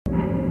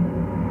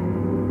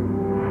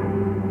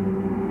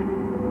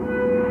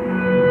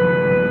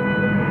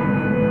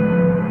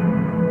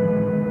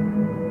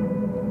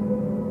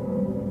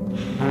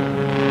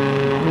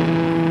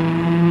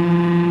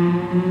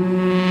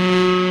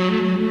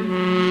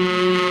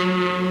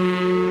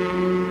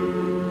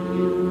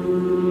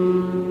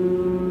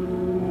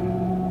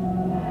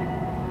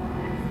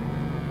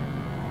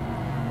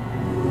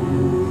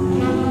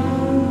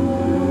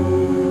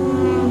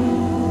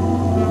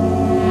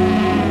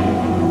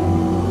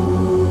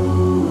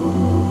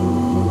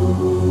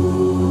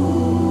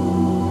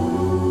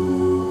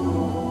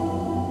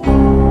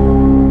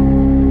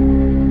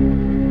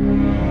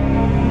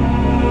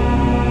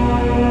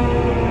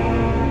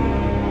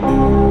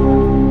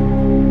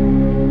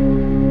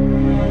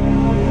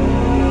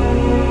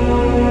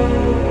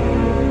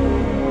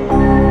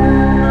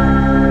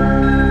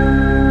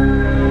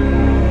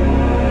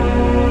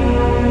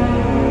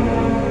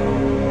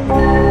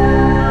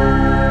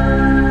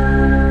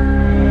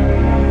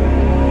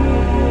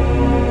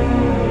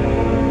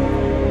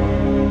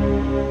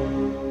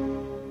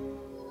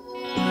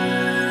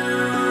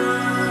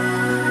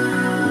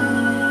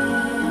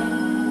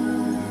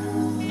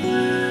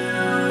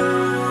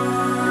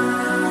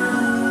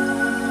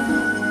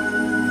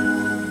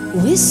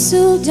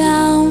Whistle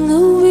down the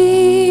wind,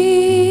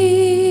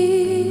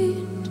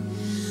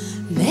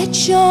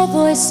 let your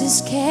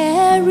voices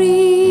carry,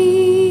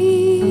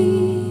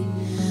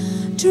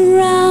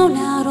 drown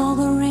out all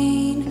the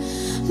rain,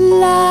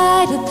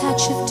 light a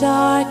patch of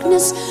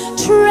darkness,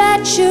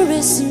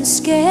 treacherous and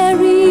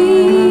scary.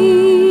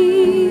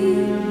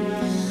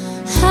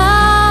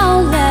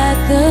 Howl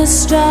at the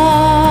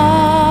stars,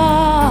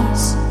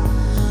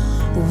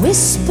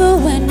 whisper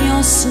when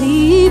you're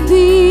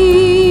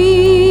sleepy.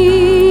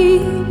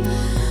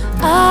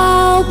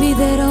 I'll be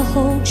there to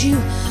hold you,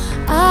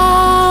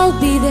 I'll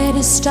be there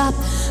to stop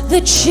the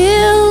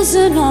chills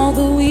and all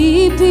the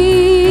weeping.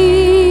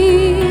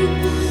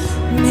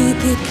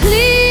 Make it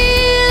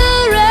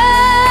clear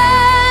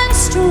and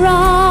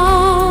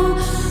strong,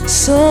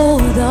 so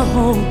the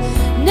whole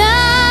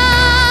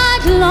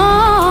night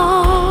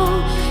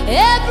long,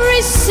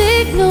 every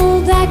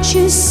signal that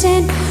you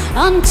send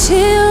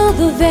until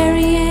the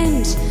very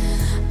end,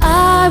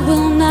 I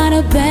will not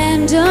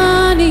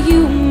abandon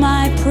you,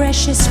 my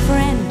precious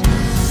friend.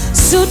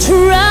 So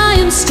try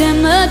and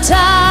stem the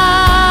tide,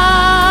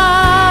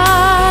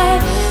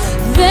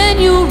 then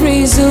you'll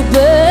raise a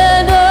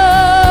banner,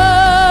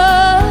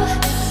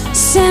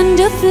 send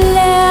a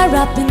flare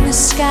up in the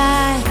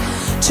sky,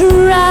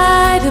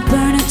 try to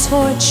burn a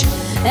torch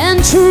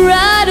and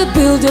try to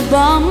build a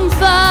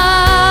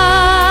bonfire.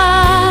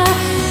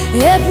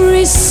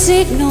 Every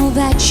signal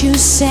that you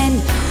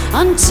send,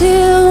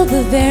 until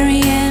the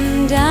very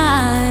end,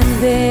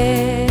 I'm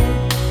there.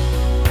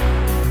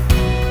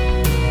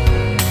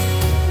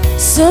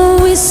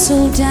 So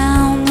whistle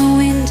down the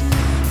wind,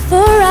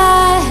 for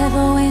I have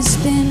always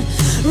been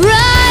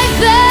right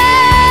there.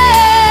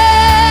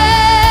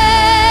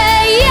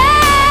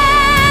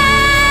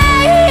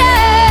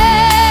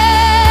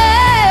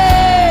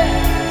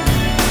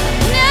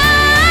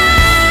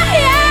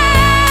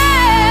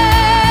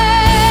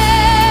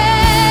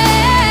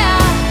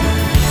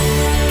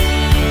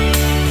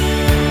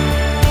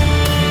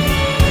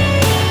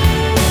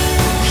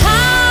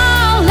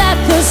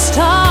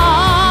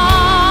 Stars,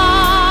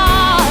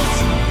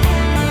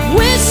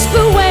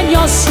 whisper when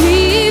you're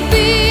sleeping.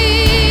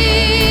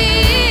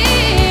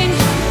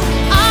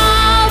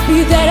 I'll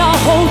be there to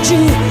hold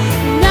you,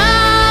 and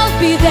I'll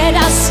be there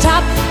to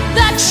stop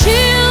the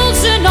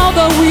chills and all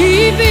the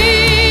weeping.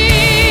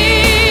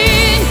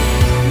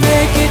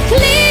 Make it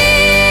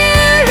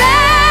clear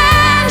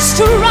and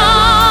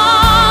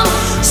strong,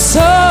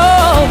 so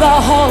the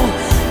whole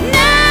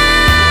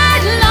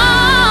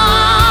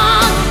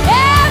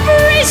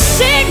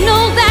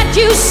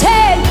you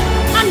said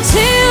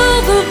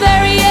until the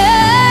very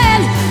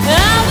end,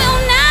 I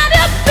will not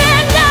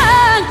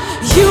abandon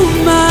you,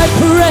 my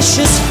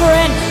precious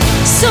friend.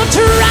 So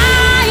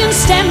try and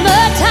stem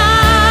the tide,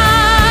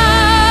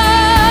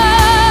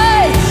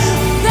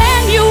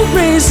 then you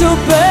raise a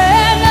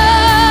banner,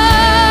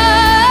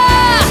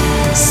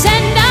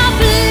 send a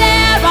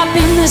flare up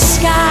in the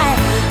sky,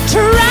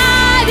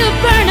 try to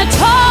burn a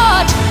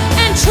torch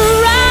and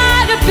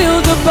try to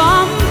build a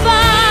bonfire.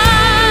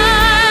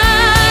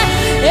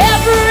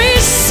 Every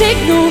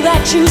signal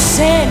that you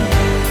send,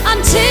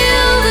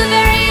 until the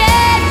very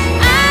end,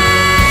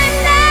 I'm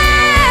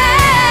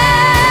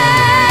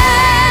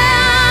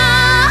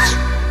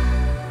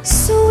there.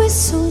 So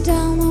whistle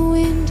down the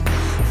wind,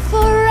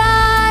 for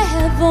I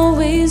have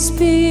always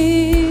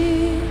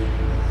been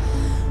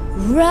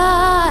right.